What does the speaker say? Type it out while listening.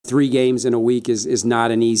3 games in a week is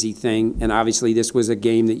not an easy thing, and obviously this was a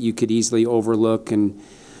game that you could easily overlook and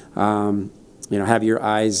have your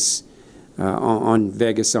eyes on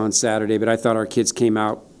Vegas on Saturday. But I thought our kids came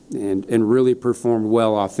out and really performed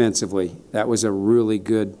well offensively. That was a really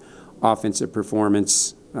good offensive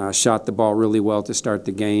performance. Shot the ball really well to start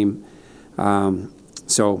the game.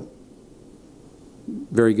 So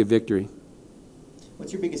very good victory.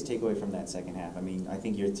 What's your biggest takeaway from that second half? I mean, I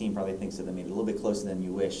think your team probably thinks that they made it a little bit closer than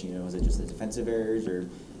you wish. Was it just the defensive errors or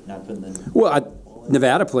not putting them? Well,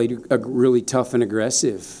 Nevada played really tough and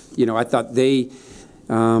aggressive. I thought they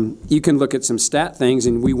you can look at some stat things,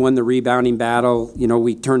 and we won the rebounding battle.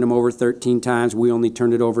 We turned them over 13 times. We only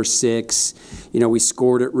turned it over 6. We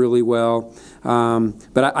scored it really well.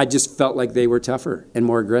 But I just felt like they were tougher and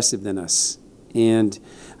more aggressive than us. And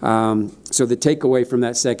so the takeaway from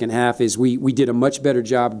that second half is we did a much better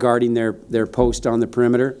job guarding their post on the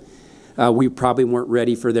perimeter. We probably weren't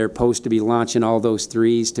ready for their post to be launching all those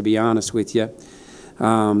threes, to be honest with you.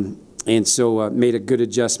 And so made a good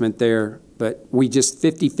adjustment there. But we just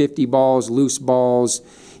 50-50 balls, loose balls,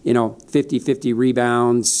 50-50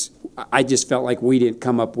 rebounds. I just felt like we didn't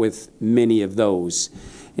come up with many of those.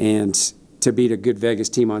 And to beat a good Vegas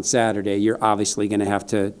team on Saturday, you're obviously going to have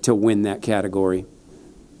to win that category.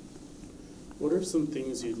 What are some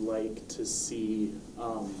things you'd like to see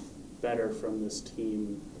better from this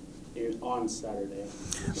team on Saturday?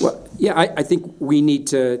 Well, yeah, I think we need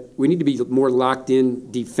to be more locked in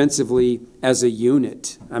defensively as a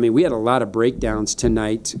unit. I mean, we had a lot of breakdowns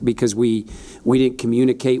tonight because we didn't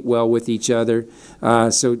communicate well with each other.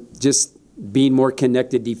 So just being more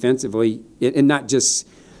connected defensively, and not just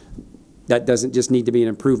that doesn't just need to be an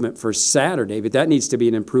improvement for Saturday, but that needs to be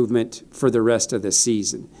an improvement for the rest of the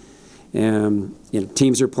season.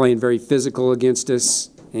 Teams are playing very physical against us,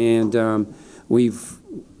 and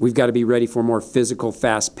we've got to be ready for a more physical,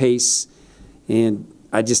 fast pace. And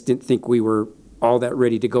I just didn't think we were all that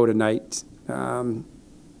ready to go tonight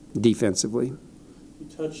defensively. You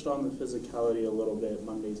touched on the physicality a little bit.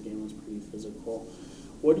 Monday's game was pretty physical.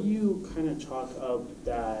 What do you kind of chalk up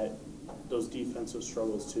those defensive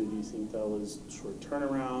struggles to? Do you think that was short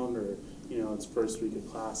turnaround, or it's first week of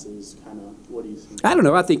classes? Kind of, what do you think? I don't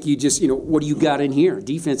know. I think you just what do you got in here?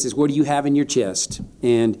 Defense is what do you have in your chest?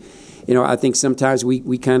 And I think sometimes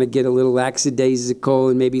we kind of get a little lackadaisical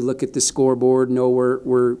and maybe look at the scoreboard. No,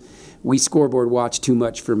 we scoreboard watch too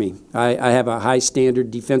much for me. I have a high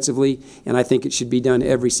standard defensively, and I think it should be done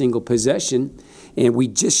every single possession. And we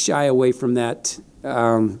just shy away from that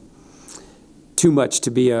too much to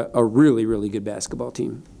be a really, really good basketball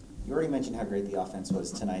team. You already mentioned how great the offense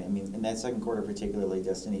was tonight. I mean, in that second quarter particularly,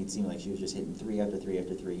 Destiny, it seemed like she was just hitting 3 after 3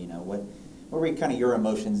 after 3. What were kind of your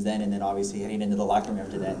emotions then, and then obviously heading into the locker room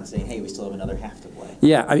after that and saying, hey, we still have another half to play?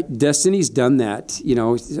 Yeah, Destiny's done that.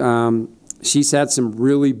 She's had some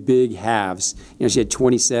really big halves. She had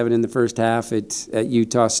 27 in the first half at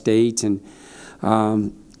Utah State, and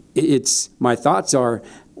my thoughts are,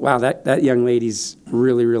 wow, that young lady's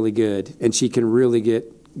really, really good, and she can really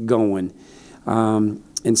get going.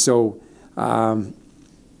 And so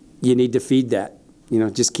you need to feed that.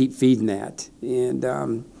 Just keep feeding that.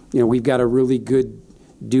 And we've got a really good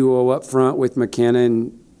duo up front with McKenna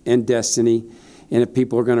and Destiny. And if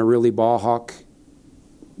people are going to really ball hawk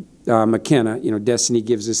McKenna, Destiny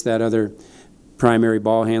gives us that other primary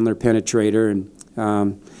ball handler, penetrator,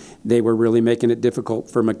 and they were really making it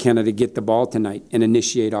difficult for McKenna to get the ball tonight and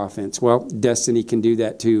initiate offense. Well, Destiny can do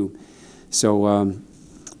that too. So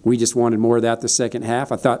we just wanted more of that the second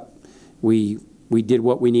half. I thought we did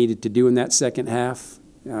what we needed to do in that second half.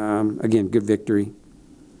 Again, good victory.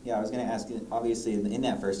 Yeah, I was going to ask, obviously in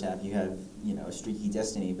that first half you have, a streaky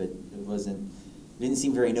Destiny, but it didn't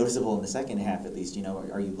seem very noticeable in the second half at least.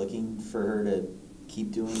 Are you looking for her to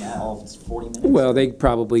keep doing that all 40 minutes? Well, they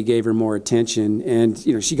probably gave her more attention, and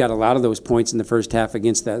she got a lot of those points in the first half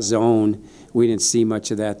against that zone. We didn't see much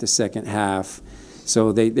of that the second half.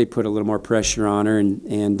 So they put a little more pressure on her,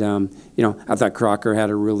 and I thought Crocker had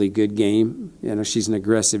a really good game. She's an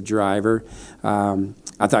aggressive driver.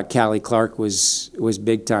 I thought Callie Clark was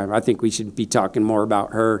big time. I think we should be talking more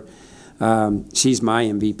about her. She's my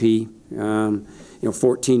MVP.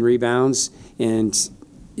 14 rebounds, and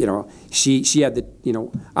she had the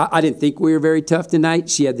I didn't think we were very tough tonight.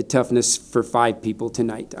 She had the toughness for 5 people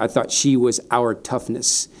tonight. I thought she was our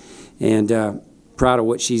toughness, and proud of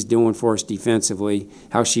what she's doing for us defensively,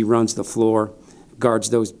 how she runs the floor,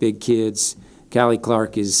 guards those big kids. Callie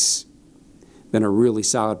Clark has been a really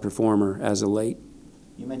solid performer as of late.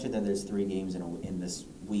 You mentioned that there's 3 games in this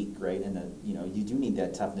week, right? And you do need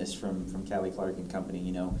that toughness from Callie Clark and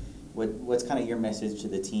company. what's kind of your message to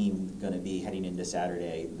the team going to be heading into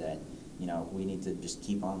Saturday that, you know, we need to just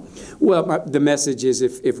keep on with it? Well, the message is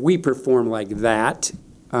if we perform like that,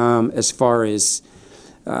 as far as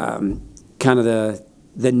kind of the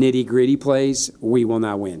nitty-gritty plays, we will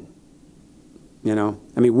not win. You know,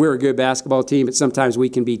 I mean, we're a good basketball team, but sometimes we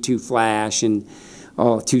can be too flash and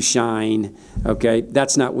too shine. Okay,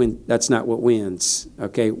 that's not what wins.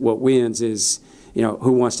 Okay, what wins is, you know,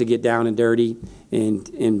 who wants to get down and dirty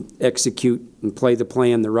and execute and play the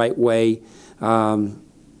plan the right way, and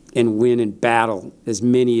win and battle as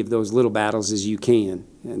many of those little battles as you can.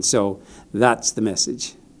 And so that's the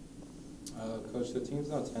message. Coach, the team's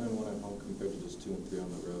now 10-1 at home compared to just 2-3 on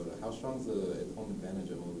the road. How strong is the home advantage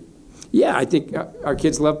at Moby? Yeah, I think our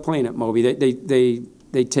kids love playing at Moby.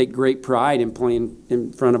 They take great pride in playing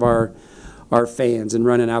in front of our fans and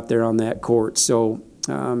running out there on that court. So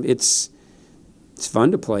it's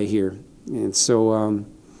fun to play here, and so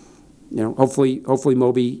you know, hopefully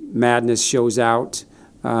Moby Madness shows out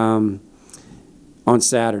on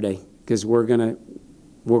Saturday, because we're gonna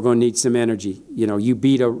need some energy. You know,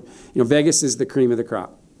 Vegas is the cream of the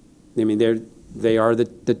crop. I mean, they are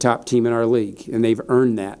the top team in our league, and they've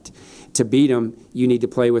earned that. To beat them, you need to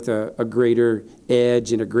play with a greater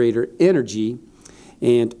edge and a greater energy,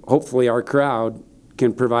 and hopefully our crowd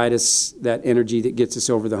can provide us that energy that gets us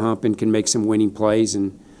over the hump and can make some winning plays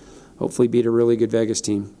and hopefully beat a really good Vegas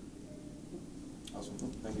team. Awesome.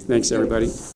 Thank you. Thanks, everybody.